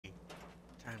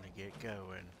it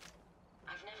going?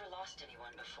 I've never lost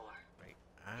anyone before. Wait,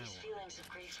 These feelings of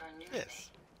grief are new to me.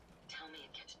 Tell me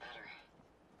it gets better.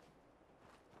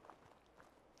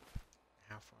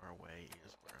 How far away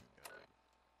is where I'm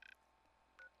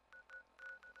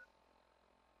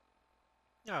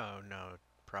going? Oh, no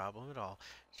problem at all.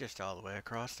 It's just all the way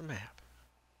across the map.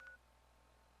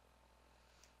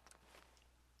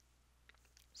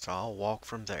 So I'll walk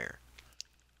from there.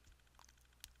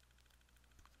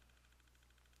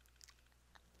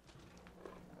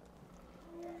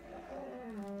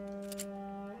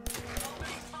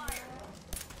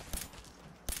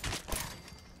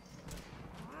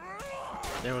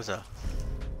 There was a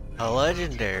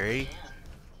legendary.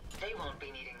 They won't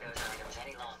be needing those items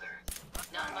any longer.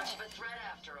 Not much of a threat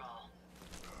after all.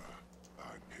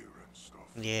 I'm hearing stuff.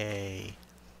 Yay.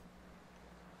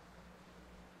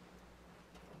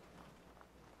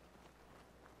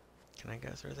 Can I go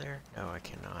through there? No, I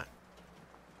cannot.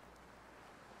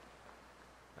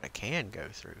 But I can go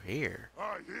through here.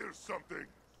 I hear something.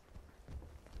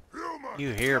 Human,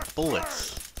 You hear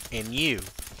bullets. And you.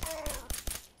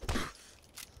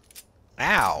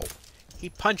 Ow! He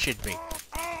punched me.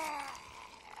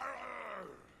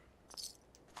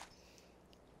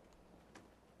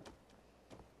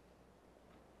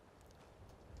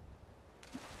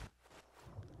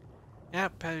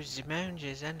 Outpost Zimonja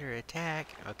is under attack.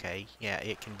 Okay, yeah,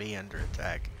 it can be under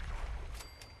attack.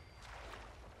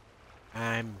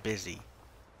 I'm busy.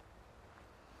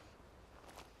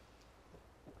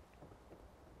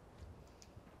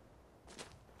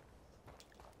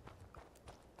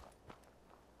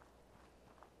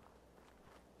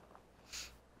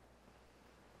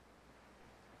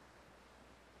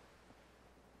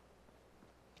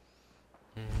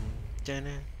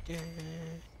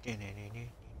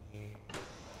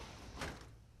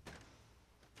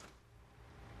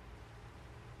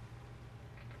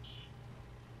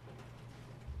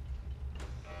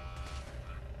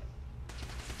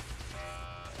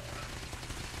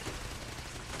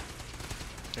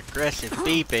 Aggressive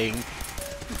beeping.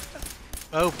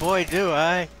 Oh boy, do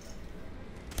I.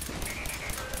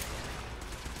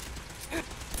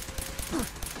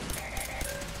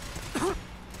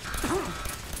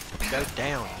 Go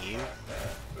down, you.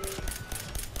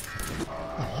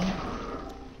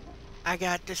 I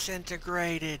got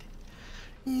disintegrated.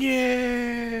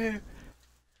 No.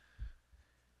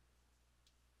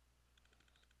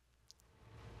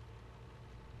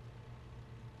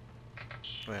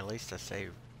 Well, at least I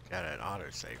got an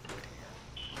autosave right here.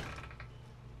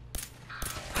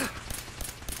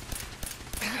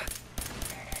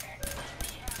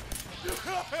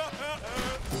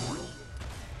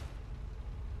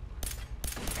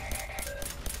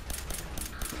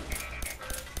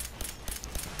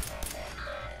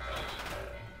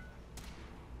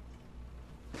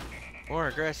 More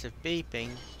aggressive beeping.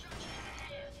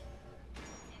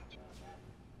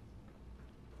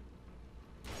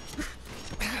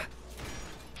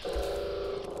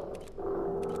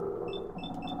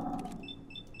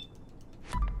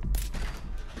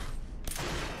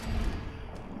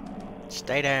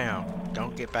 Stay down.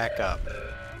 Don't get back up.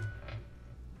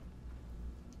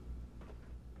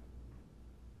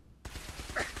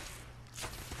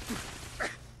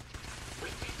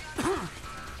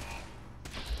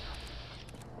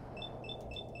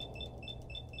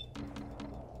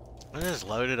 Let's just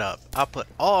load it up. I'll put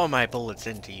all my bullets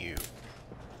into you.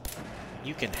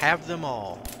 You can have them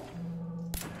all.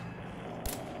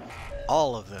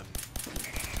 All of them.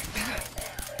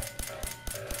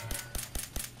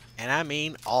 And I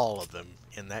mean all of them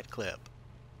in that clip.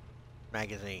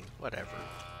 Magazine, whatever.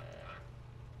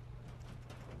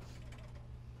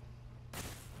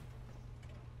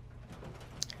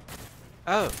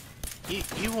 Oh,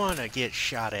 you want to get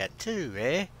shot at too,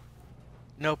 eh?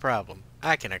 No problem.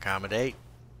 I can accommodate.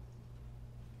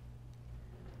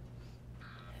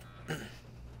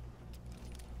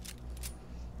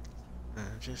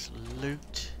 Just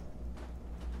loot.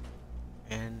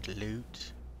 And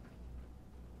loot.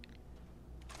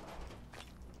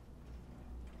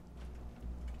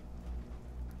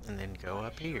 And then go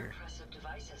up here.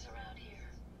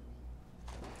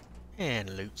 And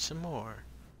loot some more.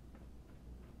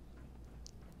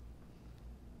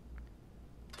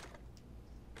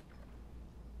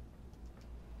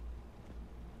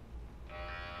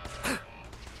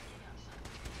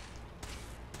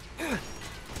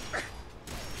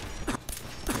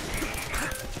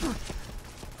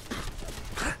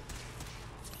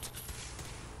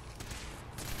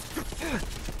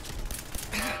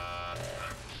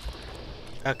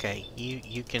 Okay,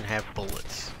 you can have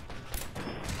bullets.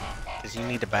 Because you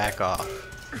need to back off.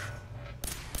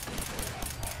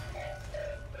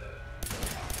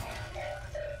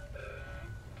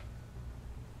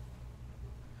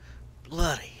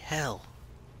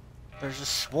 there's a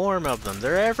swarm of them.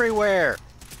 They're everywhere.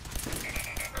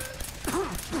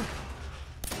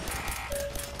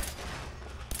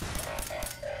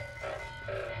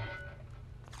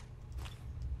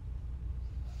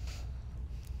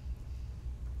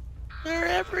 They're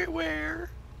everywhere.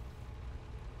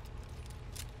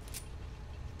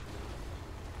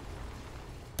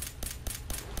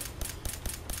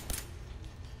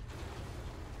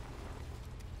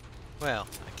 Well,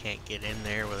 I can't get in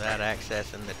there without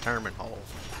accessing the terminal.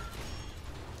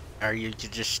 Or you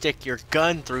could just stick your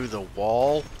gun through the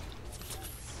wall.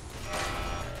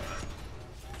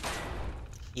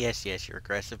 Yes, yes, your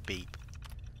aggressive beep.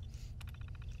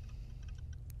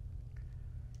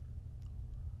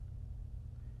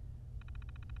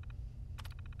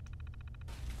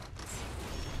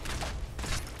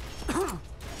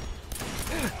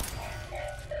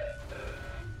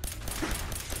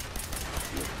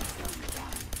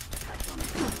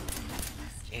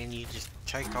 And you just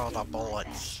take all the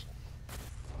bullets.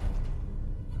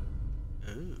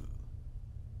 Ooh.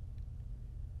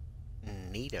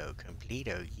 Neato,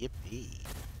 completo, yippee.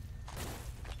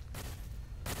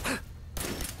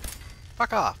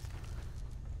 Fuck off.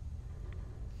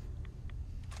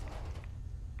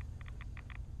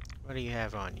 What do you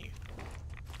have on you?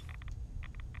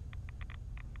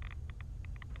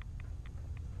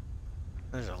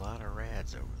 There's a lot of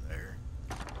rads over there.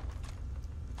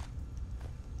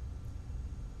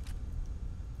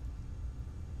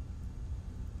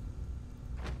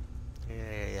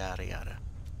 Yeah, yada yada.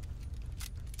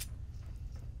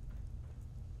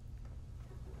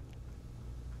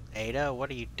 Ada, what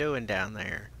are you doing down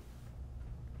there?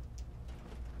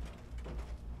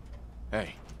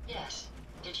 Hey, Yes.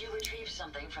 Did you retrieve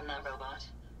something from that robot?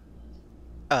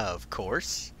 Of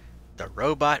course. The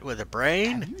robot with a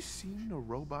brain? have you seen a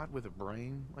robot with a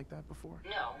brain like that before?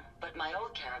 No, but my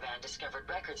old caravan discovered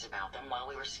records about them while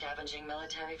we were scavenging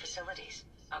military facilities.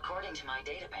 According to my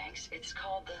databanks, it's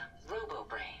called the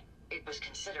Robo-Brain. It was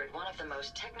considered one of the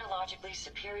most technologically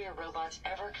superior robots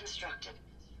ever constructed,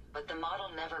 but the model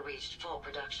never reached full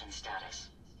production status.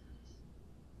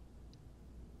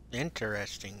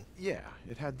 Interesting. Yeah,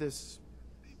 it had this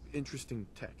interesting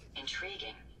tech.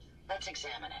 Intriguing. Let's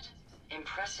examine it.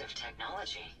 Impressive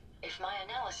technology. If my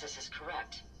analysis is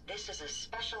correct, this is a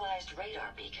specialized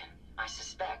radar beacon. I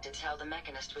suspect it's how the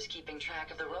Mechanist was keeping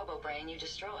track of the Robo-Brain you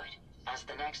destroyed. As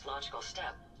the next logical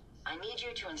step, I need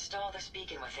you to install this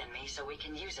beacon within me so we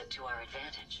can use it to our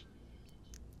advantage.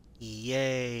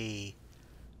 Yay.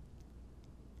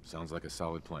 Sounds like a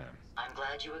solid plan. I'm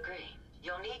glad you agree.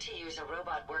 You'll need to use a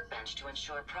robot workbench to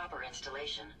ensure proper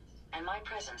installation, and my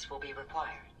presence will be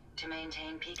required. To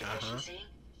maintain peak efficiency,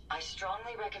 I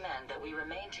strongly recommend that we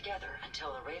remain together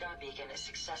until the radar beacon is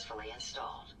successfully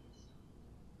installed.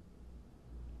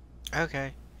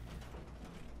 Okay.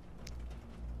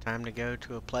 Time to go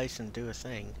to a place and do a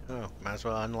thing. Oh, might as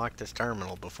well unlock this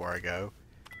terminal before I go.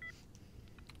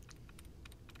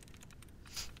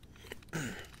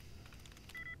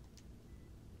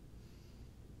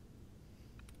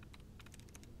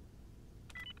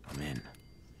 I'm in.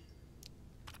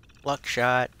 Luck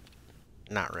shot.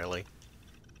 Not really.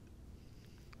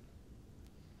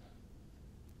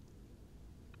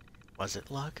 Was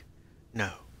it luck?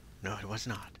 No. No, it was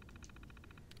not.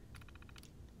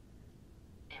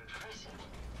 Impressive.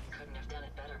 Couldn't have done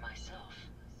it better myself.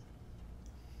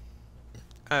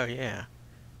 Oh, yeah.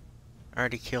 I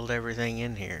already killed everything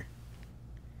in here.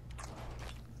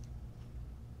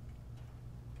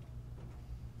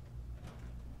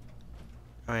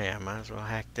 Oh yeah, might as well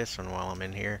hack this one while I'm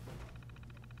in here.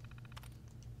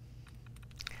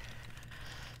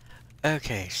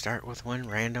 Okay, start with one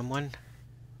random one.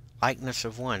 Likeness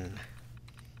of one.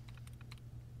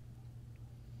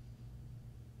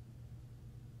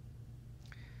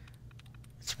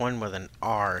 It's one with an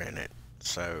R in it.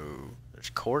 So,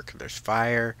 there's cork, there's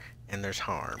fire, and there's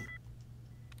harm.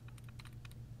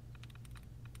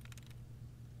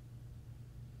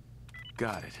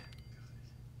 Got it.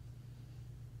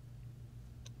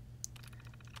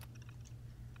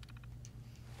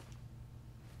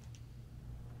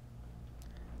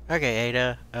 Okay,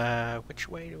 Ada, which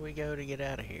way do we go to get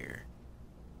out of here?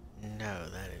 No,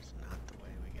 that is not the way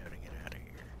we go to get out of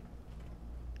here.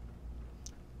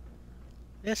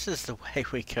 This is the way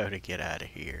we go to get out of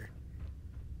here.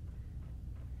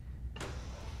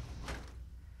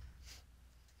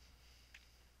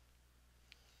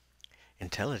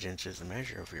 Intelligence is a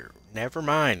measure of your... Never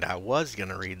mind, I was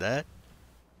gonna read that.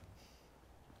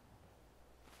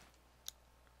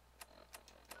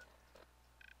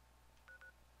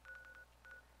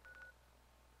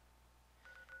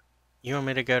 You want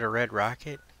me to go to Red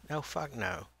Rocket? No, fuck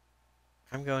no.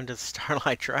 I'm going to the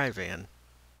Starlight Drive-In.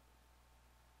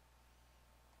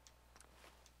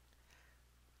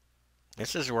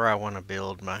 This is where I want to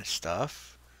build my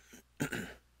stuff.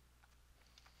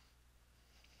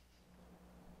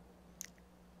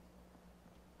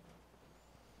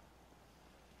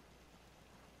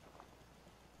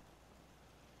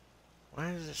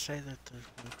 Why does it say that there's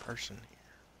one person here?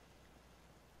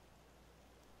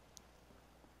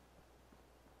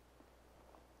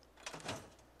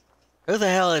 Who the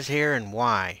hell is here and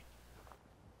why?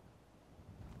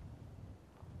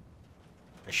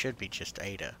 It should be just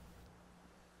Ada.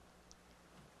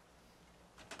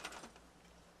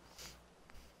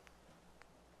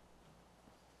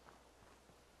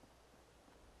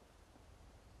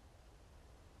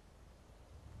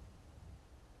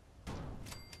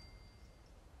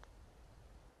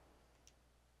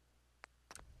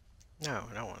 No,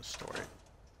 I don't want to store it.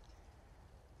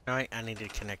 No, I need to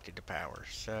connect it to power.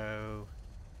 So,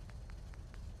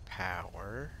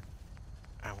 power.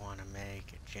 I want to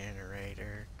make a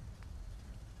generator.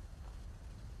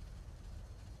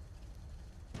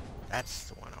 That's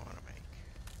the one I want to make.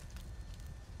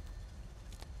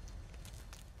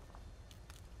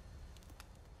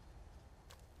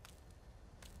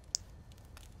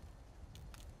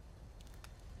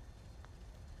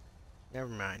 Never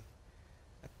mind.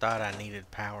 I thought I needed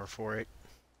power for it.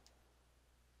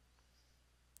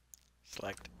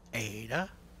 Select Ada.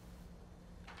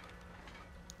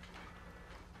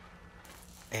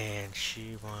 And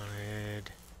she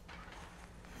wanted...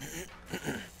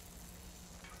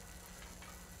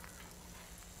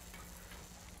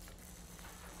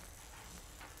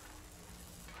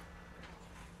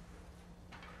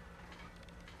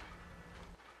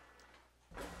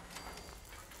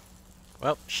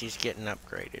 Well, she's getting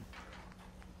upgraded.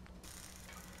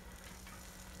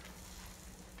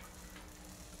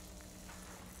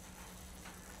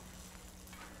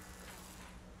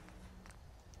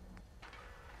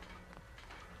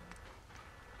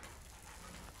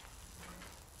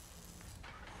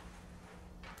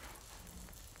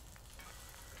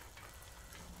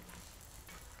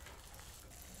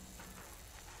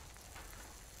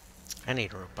 I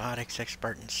need a robotics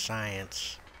expert in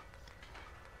science.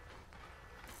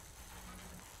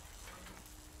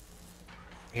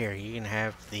 Here, you can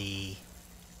have the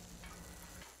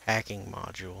hacking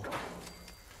module.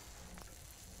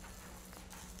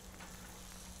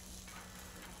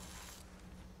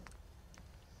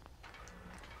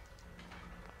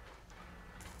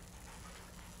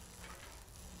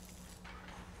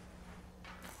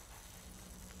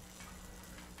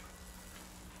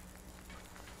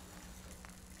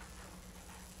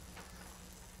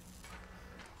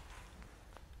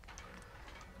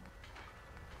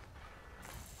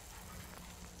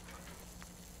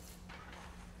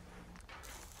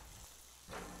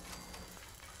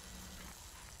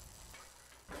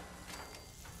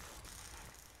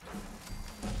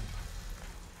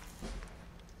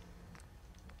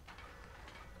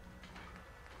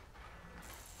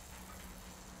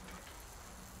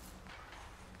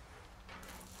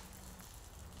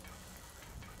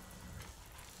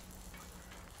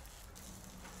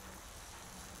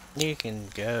 You can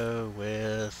go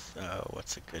with, oh,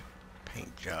 what's a good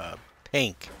paint job?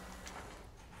 Pink.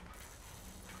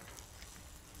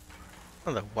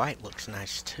 Oh, the white looks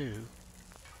nice too.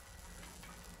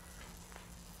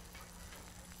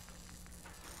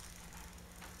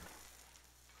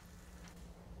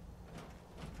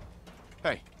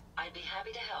 Hey, I'd be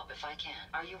happy to help if I can.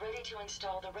 Are you ready to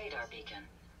install the radar beacon?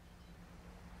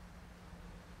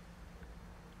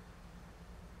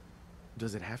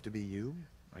 does it have to be you?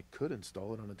 I could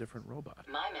install it on a different robot.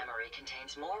 My memory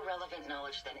contains more relevant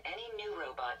knowledge than any new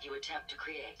robot you attempt to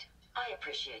create. I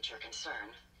appreciate your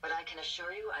concern, but I can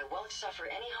assure you I won't suffer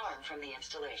any harm from the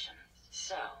installation.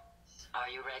 So, are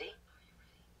you ready?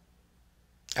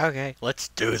 Okay, let's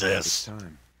do It's this.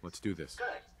 time. Let's do this.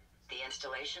 Good. The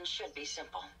installation should be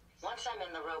simple. Once I'm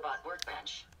in the robot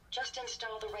workbench, just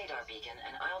install the radar beacon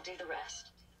and I'll do the rest.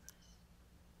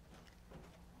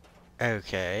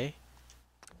 Okay.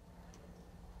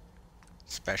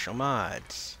 Special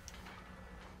mods.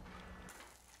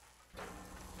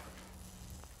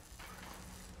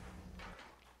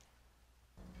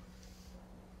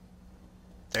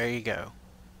 There you go.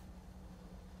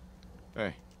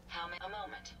 Hey, A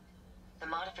moment. The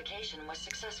modification was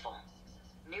successful.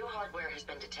 New hardware has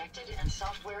been detected and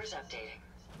software is updating.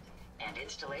 And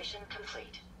installation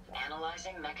complete.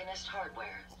 Analyzing Mechanist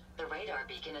hardware. The radar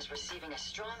beacon is receiving a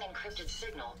strong encrypted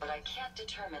signal, but I can't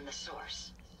determine the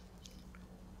source.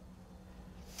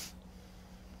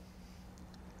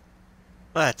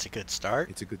 Well, that's a good start.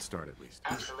 it's a good start at least.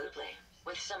 Absolutely.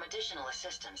 With some additional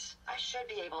assistance, I should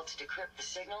be able to decrypt the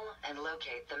signal and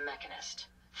locate the Mechanist.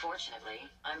 Fortunately,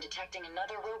 I'm detecting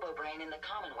another robo-brain in the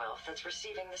Commonwealth that's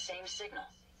receiving the same signal.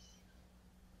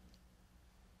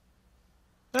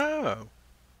 Oh.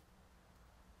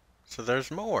 So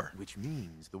there's more. Which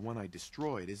means the one I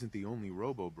destroyed isn't the only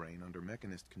robo-brain under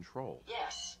Mechanist control.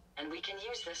 Yes, and we can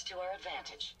use this to our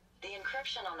advantage. The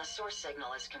encryption on the source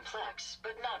signal is complex,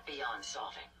 but not beyond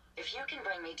solving. If you can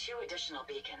bring me 2 additional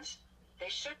beacons, they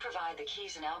should provide the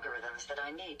keys and algorithms that I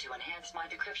need to enhance my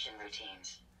decryption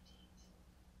routines.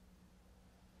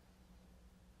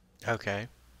 Okay.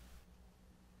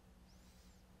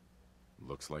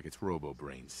 Looks like it's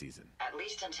robo-brain season. At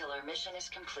least until our mission is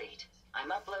complete.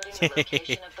 I'm uploading the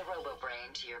location of the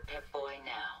robo-brain to your Pip-Boy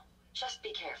now. Just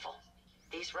be careful.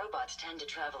 These robots tend to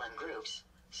travel in groups,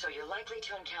 so you're likely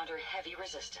to encounter heavy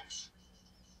resistance.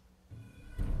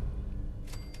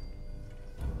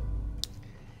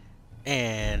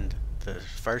 And the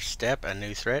first step, a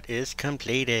new threat, is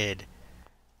completed.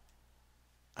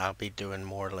 I'll be doing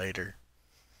more later.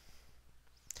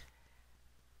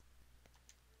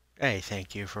 Hey,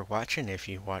 thank you for watching if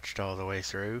you watched all the way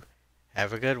through.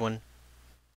 Have a good one.